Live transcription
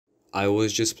I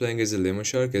was just playing as a lemon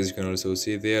shark. As you can also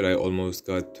see there, I almost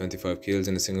got 25 kills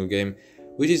in a single game,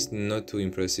 which is not too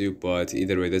impressive, but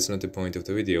either way, that's not the point of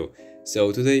the video.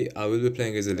 So today I will be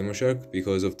playing as a lemon shark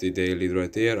because of the daily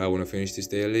right there. I want to finish this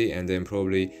daily and then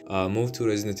probably move to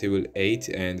Resident Evil 8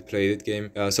 and play that game.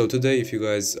 So today, if you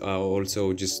guys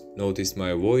also just noticed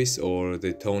my voice or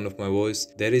the tone of my voice,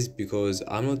 that is because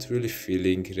I'm not really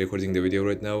feeling recording the video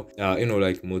right now. You know,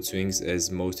 like mood swings as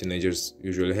most teenagers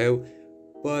usually have.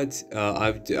 But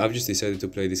I've just decided to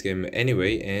play this game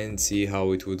anyway and see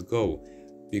how it would go,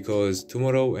 because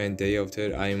tomorrow and day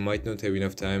after I might not have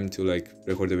enough time to like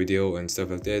record a video and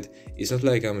stuff like that. It's not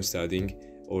like I'm studying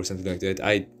or something like that.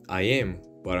 I am,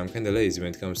 but I'm kind of lazy when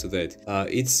it comes to that.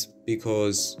 It's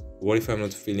because what if I'm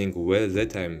not feeling well that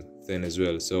time then as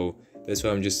well? So that's why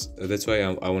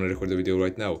I want to record the video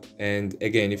right now. And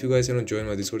again, if you guys want to join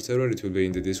my Discord server, it will be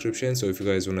in the description. So if you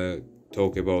guys want to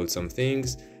talk about some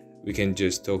things, we can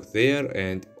just talk there.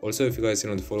 And also, if you guys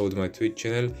want to follow my Twitch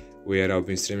channel where I've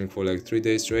been streaming for like 3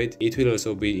 days straight, it will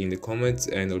also be in the comments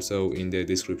and also in the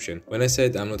description. When I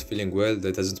said I'm not feeling well,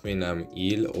 that doesn't mean I'm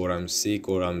ill or I'm sick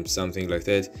or I'm something like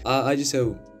that. I just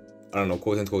have, I don't know,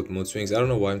 quote-unquote mood swings. I don't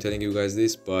know why I'm telling you guys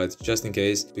this, but just in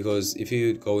case, because if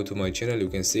you go to my channel, you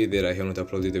can see that I haven't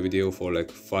uploaded a video for like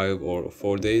 5 or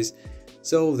 4 days.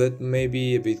 So that may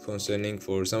be a bit concerning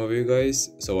for some of you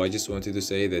guys. So I just wanted to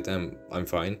say that I'm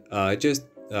fine. Just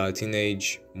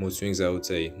teenage mood swings, I would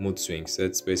say. Mood swings,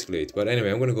 that's basically it. But anyway,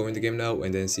 I'm gonna go in the game now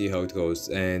and then see how it goes.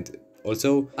 And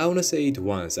also, I wanna say it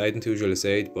once. I don't usually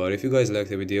say it, but if you guys like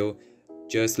the video,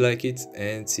 just like it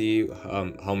and see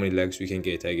how many likes we can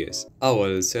get, I guess. Oh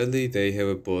well, sadly they have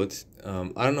a bot.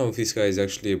 I don't know if this guy is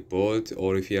actually a bot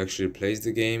or if he actually plays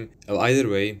the game. Either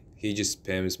way, he just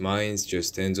spams mines, just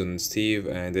stands on Steve,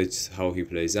 and that's how he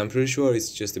plays. I'm pretty sure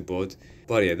it's just a bot.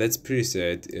 But yeah, that's pretty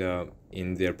sad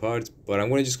in their part. But I'm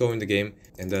gonna just go in the game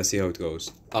and see how it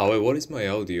goes. Oh wait, what is my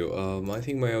audio? I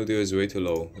think my audio is way too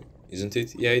low, isn't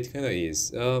it? Yeah, it kinda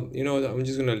is. You know what, I'm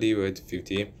just gonna leave it at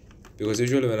 50. Because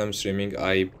usually when I'm streaming,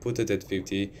 I put it at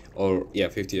 50, or yeah,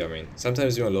 50 I mean.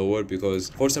 Sometimes even lower,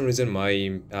 because for some reason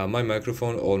my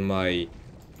microphone or my,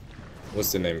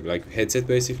 what's the name, like headset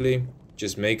basically,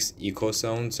 just makes echo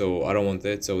sound, so I don't want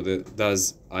that, so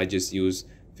I just use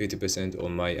 50%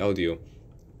 on my audio.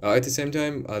 At the same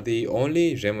time, the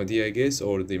only remedy, I guess,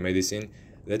 or the medicine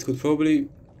that could probably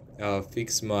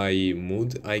fix my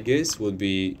mood, I guess, would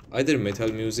be either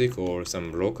metal music or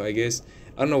some rock, I guess.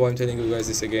 I don't know why I'm telling you guys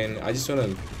this again. I just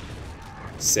wanna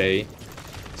say,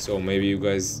 so maybe you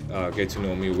guys get to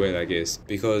know me well, I guess,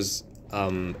 because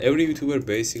every YouTuber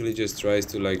basically just tries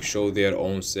to like show their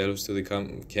own selves to the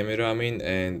camera, I mean,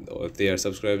 and their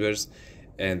subscribers,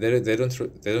 and they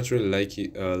don't really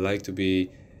like to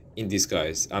be in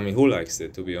disguise. I mean, who likes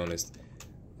that, to be honest?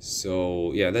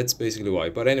 So yeah, that's basically why.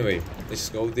 But anyway, let's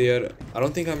just go there. I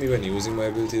don't think I'm even using my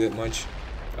ability that much.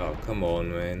 Oh, come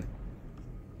on, man.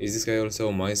 Is this guy also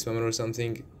a mine spammer or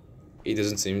something? It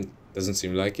doesn't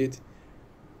seem like it,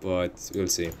 but we'll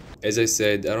see. As I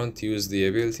said, I don't use the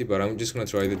ability, but I'm just gonna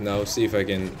try it now, see if I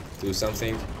can do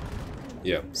something.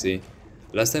 Yeah, see,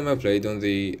 last time I played on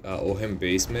the Ohem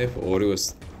base map, or it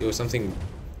was something,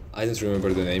 I don't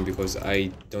remember the name because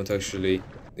I don't actually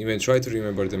even try to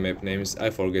remember the map names. I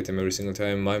forget them every single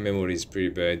time. My memory is pretty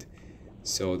bad,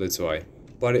 so that's why.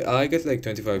 But I got like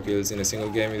 25 kills in a single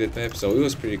game in that map, so it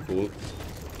was pretty cool.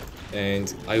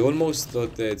 And I almost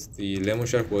thought that the lemon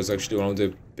shark was actually one of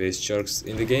the best sharks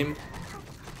in the game,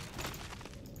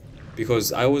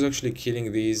 because I was actually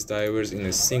killing these divers in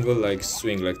a single like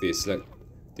swing like this. Like,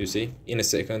 do you see? In a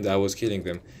second I was killing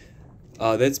them.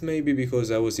 That's maybe because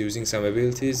I was using some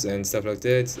abilities and stuff like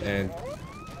that, and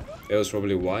that was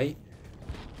probably why.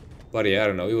 But yeah, I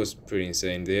don't know, it was pretty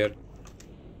insane there.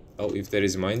 Oh, if there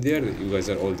is mine there, you guys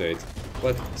are all dead.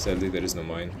 But sadly there is no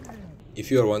mine. If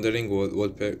you are wondering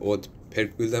what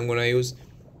perk build I'm gonna use,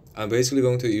 I'm basically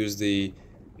going to use the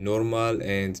normal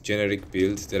and generic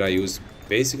build that I use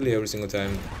basically every single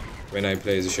time when I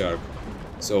play as a shark.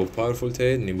 So powerful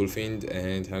tail, nimble fiend,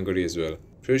 and hungry as well.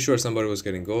 Pretty sure somebody was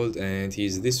getting gold and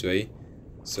he's this way.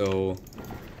 So,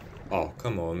 oh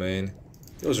come on, man,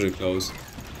 it was really close.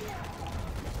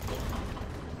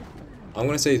 I'm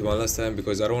gonna say it one last time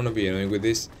because I don't want to be annoying with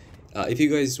this. If you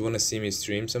guys want to see me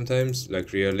stream sometimes,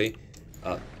 like really,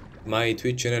 my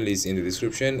Twitch channel is in the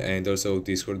description, and also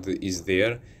Discord is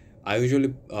there. I usually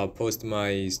post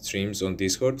my streams on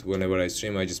Discord. Whenever I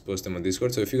stream, I just post them on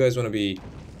Discord. So if you guys want to be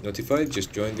notified,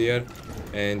 just join there,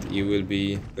 and you will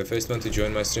be the first one to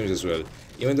join my streams as well.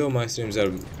 Even though my streams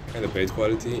are kind of bad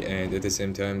quality, and at the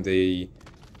same time they,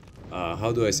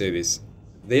 how do I say this?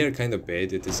 They are kind of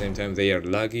bad. At the same time, they are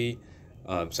laggy.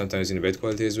 sometimes in bad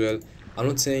quality as well. I'm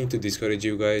not saying to discourage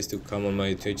you guys to come on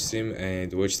my Twitch stream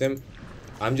and watch them.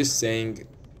 I'm just saying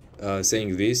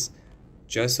this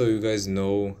just so you guys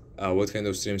know what kind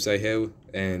of streams I have,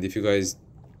 and if you guys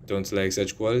don't like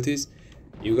such qualities,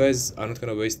 you guys are not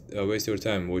gonna waste your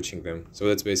time watching them. So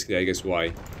that's basically, I guess,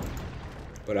 why.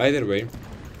 But either way,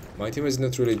 my team is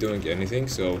not really doing anything,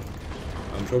 so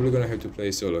I'm probably gonna have to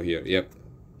play solo here. Yep,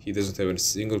 he doesn't have a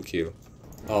single kill.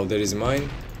 Oh, there is mine,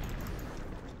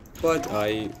 but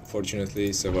I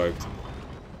fortunately survived.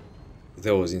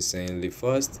 That was insanely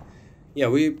fast. Yeah,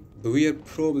 we are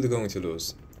probably going to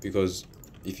lose, because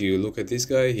if you look at this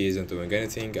guy, he isn't doing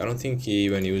anything. I don't think he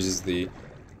even uses the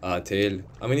tail.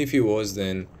 I mean, if he was,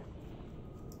 then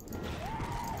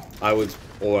I would,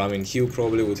 or I mean, he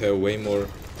probably would have way more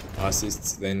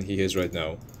assists than he has right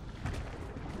now.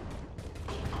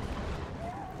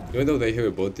 Even though they have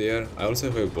a bot there, I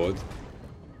also have a bot.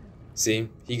 See,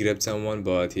 he grabbed someone,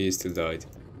 but he still died.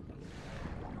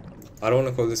 I don't want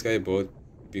to call this guy a bot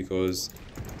because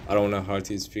I don't want to hurt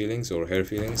his feelings or her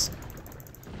feelings.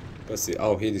 Let's see.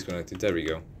 Oh, he disconnected. There we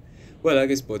go. Well, I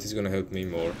guess bot is gonna help me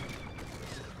more.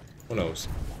 Who knows?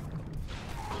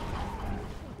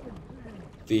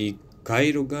 The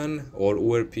gyro gun or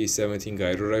URP-17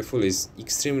 gyro rifle is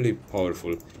extremely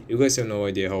powerful. You guys have no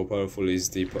idea how powerful is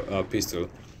the pistol.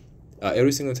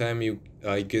 Every single time you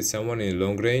get someone in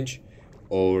long range,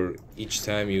 or each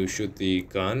time you shoot the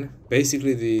gun,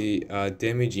 basically the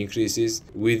damage increases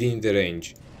within the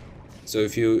range. So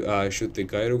if you shoot the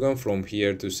gyro gun from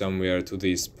here to somewhere to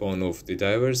the spawn of the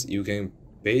divers, you can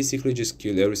basically just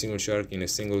kill every single shark in a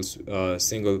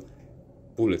single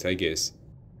bullet, I guess.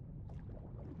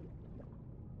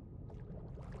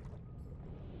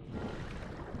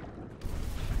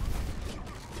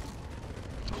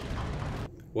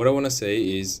 What I want to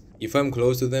say is, if I'm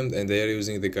close to them and they are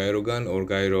using the gyro gun or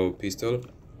gyro pistol,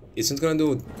 it's not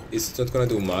gonna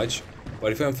do much.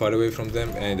 But if I'm far away from them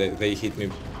and they hit me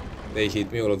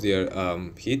all of their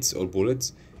hits or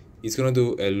bullets, it's gonna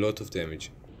do a lot of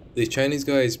damage. The Chinese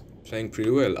guy is playing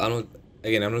pretty well. I'm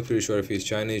not pretty sure if he's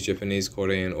Chinese, Japanese,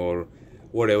 Korean, or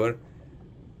whatever.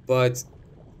 But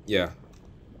yeah,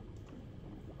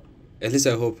 at least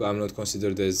I hope I'm not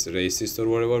considered as racist or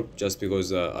whatever just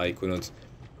because I cannot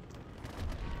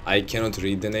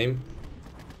read the name.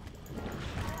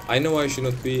 I know I should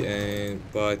not be,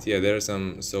 but yeah, there are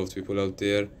some soft people out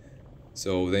there,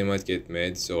 so they might get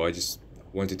mad, so I just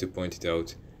wanted to point it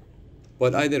out.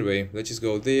 But either way, let's just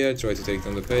go there, try to take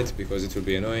down the pet, because it will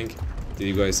be annoying. Did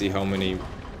you guys see how many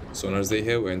sonars they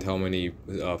have and how many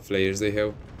flares they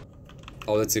have?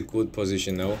 Oh, that's a good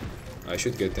position now. I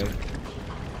should get them.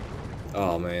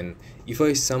 Oh man, if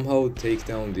I somehow take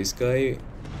down this guy,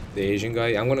 the Asian guy,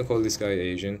 I'm gonna call this guy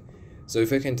Asian. So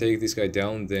if I can take this guy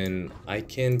down, then I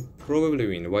can probably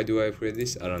win. Why do I upgrade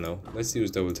this? I don't know. Let's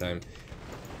use double time.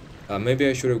 Maybe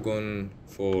I should have gone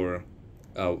for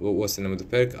what's the name of the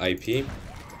perk? IP.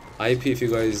 IP, if you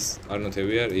guys are not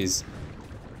aware, is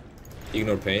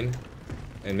ignore pain,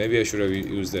 and maybe I should have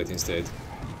used that instead.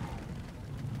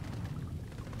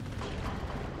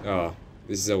 Ah,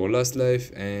 this is our last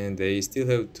life, and they still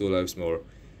have 2 lives more.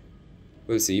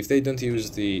 We'll see if they don't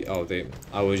use the... Oh,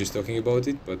 I was just talking about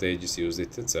it, but they just used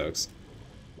it. That sucks.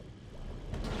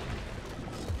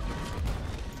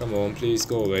 Come on, please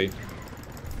go away.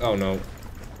 Oh no.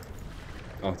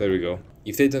 Oh, there we go.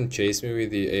 If they don't chase me with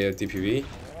the ARTPV,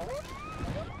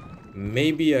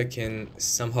 maybe I can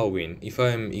somehow win. If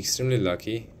I'm extremely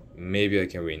lucky, maybe I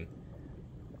can win.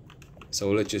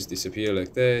 So let's just disappear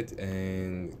like that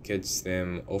and catch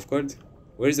them off guard.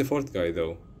 Where's the 4th guy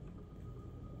though?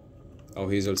 Oh,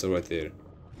 he's also right there.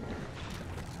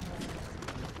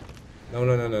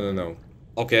 No.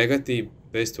 Okay, I got the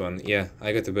best one. Yeah,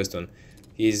 I got the best one.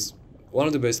 He's one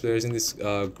of the best players in this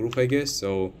group, I guess,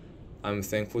 so I'm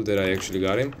thankful that I actually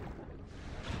got him.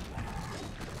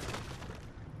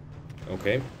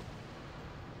 Okay.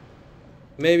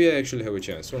 Maybe I actually have a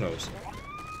chance, who knows.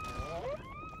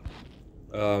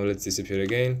 Let's disappear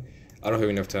again. I don't have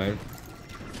enough time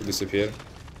to disappear.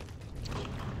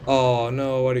 Oh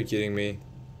no, are you kidding me?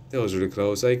 That was really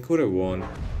close. I could have won.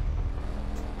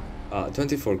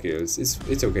 24 kills.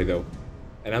 It's okay though.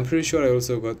 And I'm pretty sure I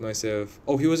also got myself...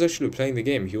 Oh, he was actually playing the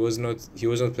game. He was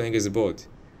not playing as a bot.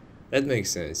 That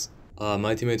makes sense.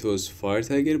 My teammate was Fire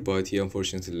Tiger, but he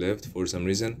unfortunately left for some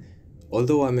reason.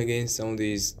 Although I'm against some of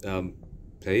these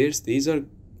players, these are,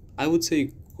 I would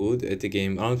say, good at the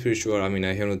game. I'm not pretty sure. I mean,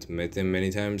 I have not met them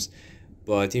many times,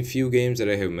 but in few games that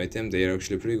I have met them, they are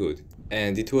actually pretty good.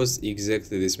 And it was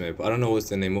exactly this map. I don't know what's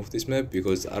the name of this map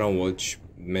because I don't watch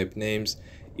map names.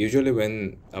 Usually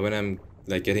when I'm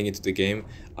like getting into the game,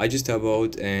 I just tab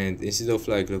out, and instead of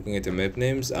like looking at the map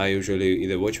names, I usually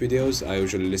either watch videos, I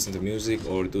usually listen to music,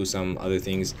 or do some other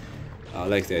things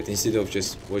like that, instead of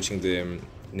just watching the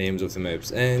names of the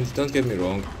maps. And don't get me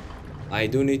wrong, I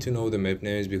do need to know the map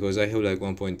names because I have like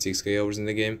 1.6k hours in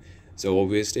the game, so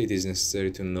obviously it is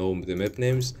necessary to know the map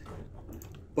names.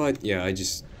 But yeah, I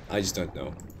just don't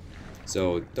know.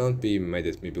 So don't be mad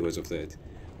at me because of that.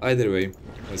 Either way,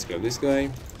 let's grab this guy.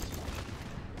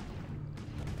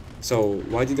 So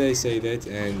why did I say that,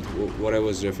 and what I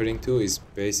was referring to is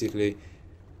basically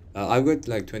I've got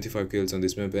like 25 kills on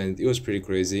this map, and it was pretty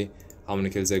crazy how many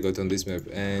kills I got on this map.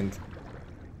 And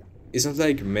it's not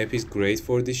like map is great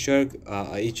for this shark,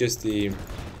 it's just the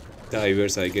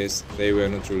divers, I guess. They were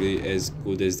not really as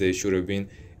good as they should have been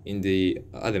in the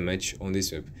other match on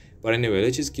this map. But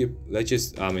anyway,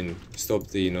 stop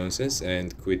the nonsense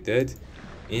and quit that.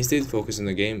 Instead, focus on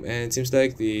the game, and it seems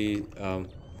like the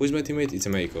who's my teammate? It's a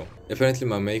Meiko. Apparently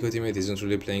my Meiko teammate isn't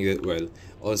really playing that well.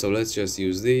 Also, let's just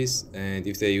use this, and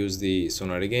if they use the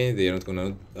sonar again, they are not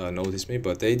gonna notice me,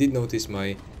 but they did notice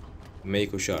my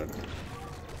Meiko shark.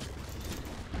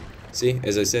 See,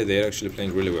 as I said, they are actually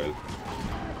playing really well.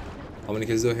 How many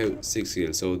kills do I have? 6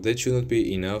 kills, so that should not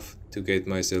be enough to get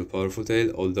myself powerful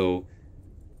tail, although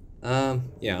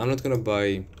yeah, I'm not gonna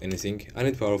buy anything. I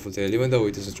need powerful tail, even though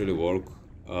it doesn't really work.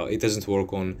 It doesn't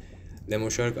work on Lemon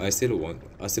Shark. I still want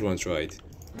to try it.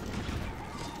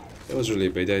 That was really a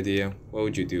bad idea. Why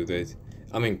would you do that?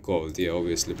 I mean gold, yeah,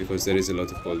 obviously, because there is a lot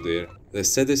of gold there. The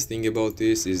saddest thing about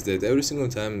this is that every single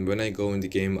time when I go in the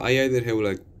game, I either have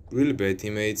like really bad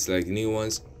teammates, like new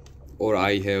ones, or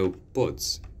I have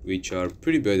bots, which are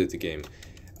pretty bad at the game.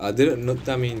 They're not,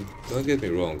 I mean, don't get me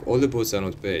wrong, all the bots are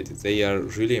not bad. They are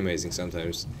really amazing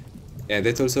sometimes. And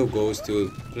that also goes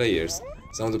to players.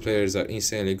 Some of the players are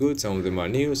insanely good, some of them are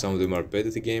new, some of them are bad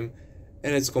at the game,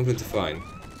 and it's completely fine.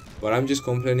 But I'm just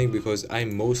complaining because I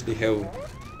mostly have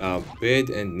bad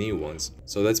and new ones.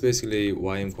 So that's basically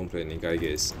why I'm complaining, I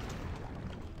guess.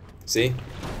 See?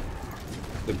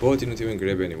 The bot didn't even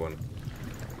grab anyone.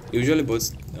 Usually bots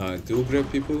do grab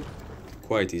people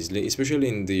quite easily, especially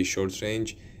in the short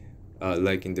range,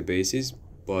 like in the bases,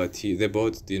 but the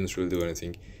bot didn't really do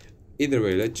anything. Either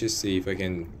way, let's just see if I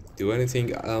can do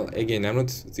anything. Again, I'm not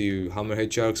the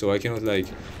hammerhead shark, so I cannot like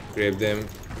grab them,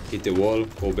 hit the wall,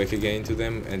 go back again to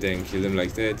them, and then kill them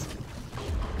like that.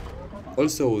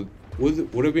 Also,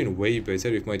 would have been way better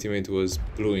if my teammate was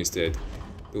blue instead,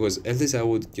 because at least I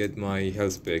would get my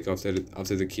health back after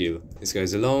the kill. This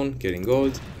guy's alone, getting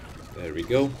gold. There we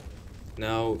go.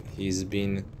 Now he's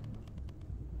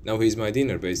my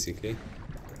dinner basically.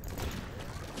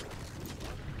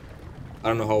 I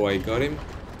don't know how I got him,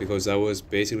 because I was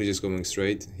basically just going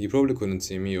straight. He probably couldn't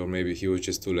see me, or maybe he was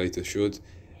just too late to shoot,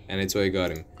 and that's why I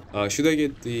got him. Should I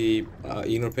get the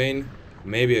inner pain?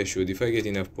 Maybe I should. If I get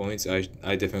enough points,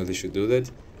 I definitely should do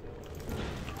that.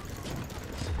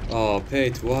 Oh,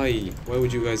 pet, why? Why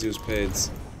would you guys use pets?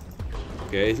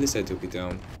 Okay, at least I took it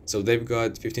down. So they've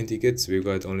got 15 tickets, we've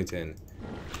got only 10.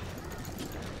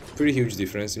 Pretty huge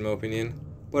difference in my opinion,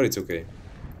 but it's okay.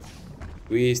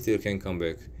 We still can come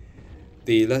back.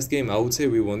 The last game, I would say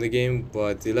we won the game,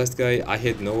 but the last guy, I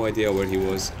had no idea where he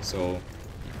was, so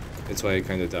that's why I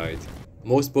kinda died.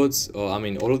 Most bots, I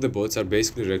mean all of the bots are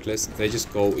basically reckless. They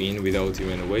just go in without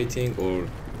even waiting or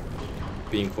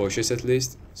being cautious at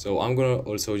least. So I'm gonna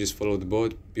also just follow the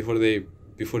bot before they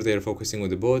are focusing on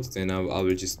the bot. Then I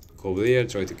will just go there,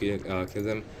 try to kill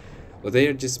them. But they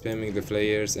are just spamming the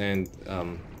flares and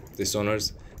the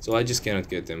sonars, so I just cannot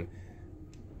get them.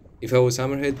 If I was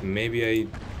Hammerhead, maybe I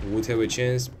would have a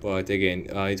chance, but again,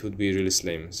 it would be really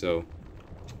slim, so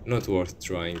not worth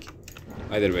trying.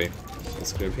 Either way,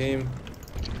 let's grab him.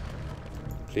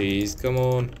 Please, come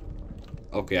on.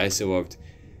 Okay, I survived.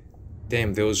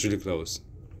 Damn, that was really close.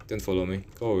 Don't follow me.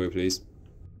 Go away, please.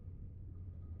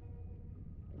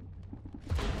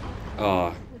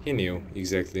 Ah, he knew,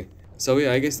 exactly. So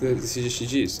yeah, I guess this is just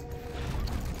GG's.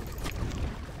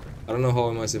 I don't know how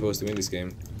am I supposed to win this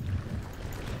game.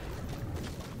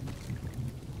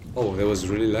 Oh, that was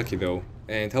really lucky though.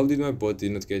 And how did my bot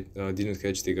did not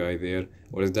catch the guy there,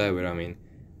 or the diver? I mean,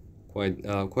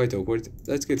 quite awkward.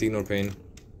 Let's get ignore pain,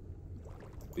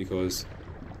 because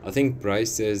I think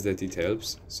Bryce says that it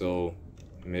helps, so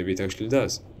maybe it actually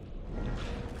does.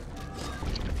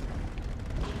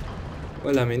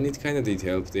 Well, I mean, it kinda did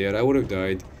help there. I would have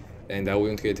died, and I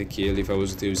wouldn't get a kill if I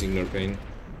wasn't using ignore pain.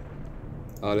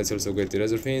 Let's also get the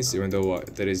reserve, even though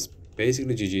there is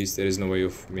basically GG's. There is no way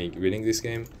of me winning this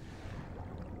game.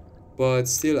 But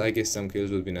still, I guess some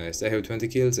kills would be nice. I have 20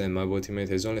 kills and my bot teammate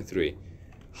has only 3.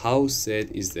 How sad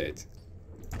is that?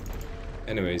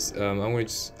 Anyways,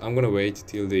 I'm gonna wait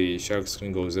till the shark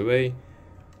screen goes away.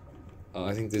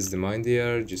 I think there's the mine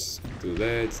there. Just do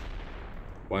that.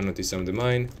 Why not disarm the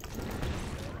mine?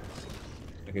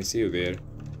 I can see you there.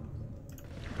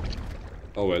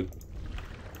 Oh well.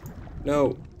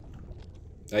 No.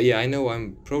 Yeah, I know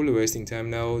I'm probably wasting time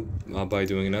now by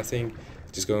doing nothing,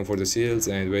 just going for the seals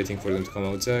and waiting for them to come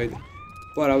outside.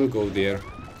 But I will go there,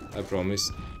 I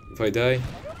promise. If I die,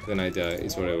 then I die.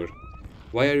 It's whatever.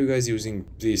 Why are you guys using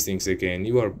these things again?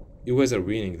 You guys are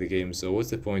winning the game, so what's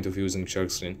the point of using shark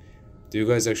screen? Do you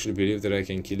guys actually believe that I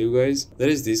can kill you guys? There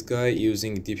is this guy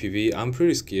using DPV. I'm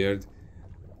pretty scared.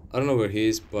 I don't know where he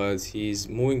is, but he's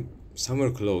moving somewhere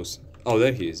close. Oh,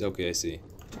 there he is. Okay, I see.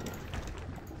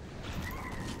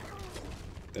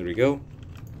 There we go.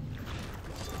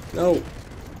 No!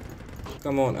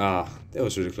 Come on. Ah, that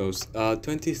was really close.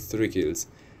 23 kills.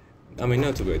 I mean,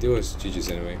 not too bad. It was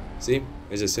GG's anyway. See?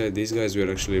 As I said, these guys were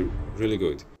actually really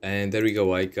good. And there we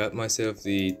go. I got myself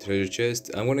the treasure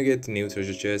chest. I'm gonna get the new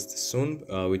treasure chest soon,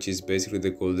 which is basically the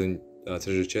golden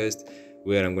treasure chest,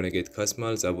 where I'm gonna get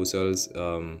Kasmals, Abusals,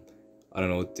 I don't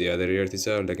know what the other rarities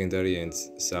are, legendary, and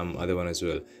some other one as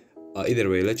well. Either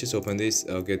way, let's just open this.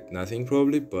 I'll get nothing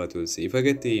probably, but we'll see. If I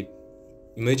get the...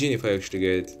 Imagine if I actually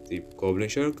get the goblin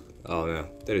shark. Oh no,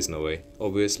 there is no way,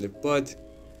 obviously, but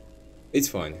it's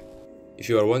fine. If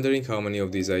you are wondering how many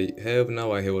of these I have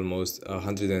now, I have almost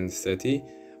 130,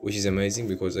 which is amazing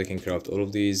because I can craft all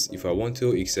of these if I want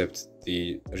to, except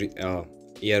the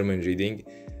airman reading,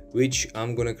 which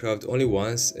I'm gonna craft only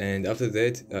once, and after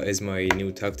that, as my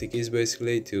new tactic is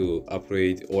basically to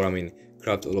upgrade, or I mean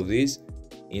craft all of these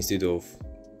instead of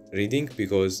reading,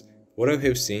 because what I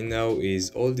have seen now is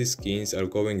all these skins are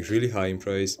going really high in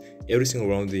price. Every single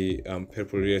one of the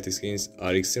purple rarity skins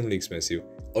are extremely expensive.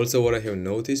 Also, what I have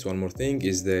noticed, one more thing,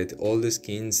 is that all the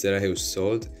skins that I have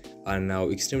sold are now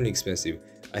extremely expensive.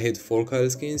 I had 4 Kyle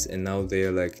skins and now they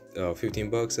are like 15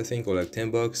 bucks I think, or like 10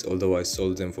 bucks, although I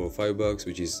sold them for 5 bucks,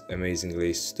 which is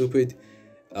amazingly stupid.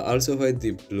 I also had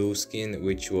the blue skin,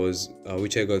 which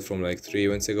I got from like 3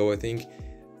 events ago I think.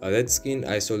 That skin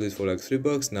I sold it for like 3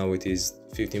 bucks, now it is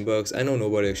 15 bucks. I know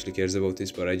nobody actually cares about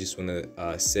this, but I just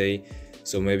wanna say,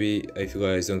 so maybe if you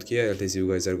guys don't care, at least you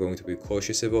guys are going to be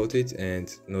cautious about it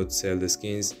and not sell the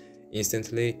skins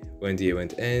instantly when the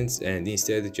event ends, and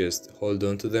instead just hold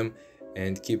on to them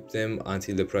and keep them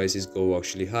until the prices go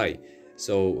actually high.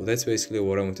 So that's basically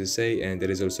what I want to say, and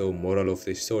there is also moral of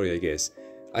the story, I guess.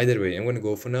 Either way, I'm gonna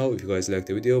go for now. If you guys liked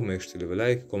the video, make sure to leave a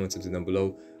like, comment something down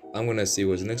below. I'm gonna see you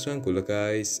guys in the next one. Good luck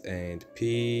guys, and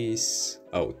peace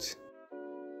out.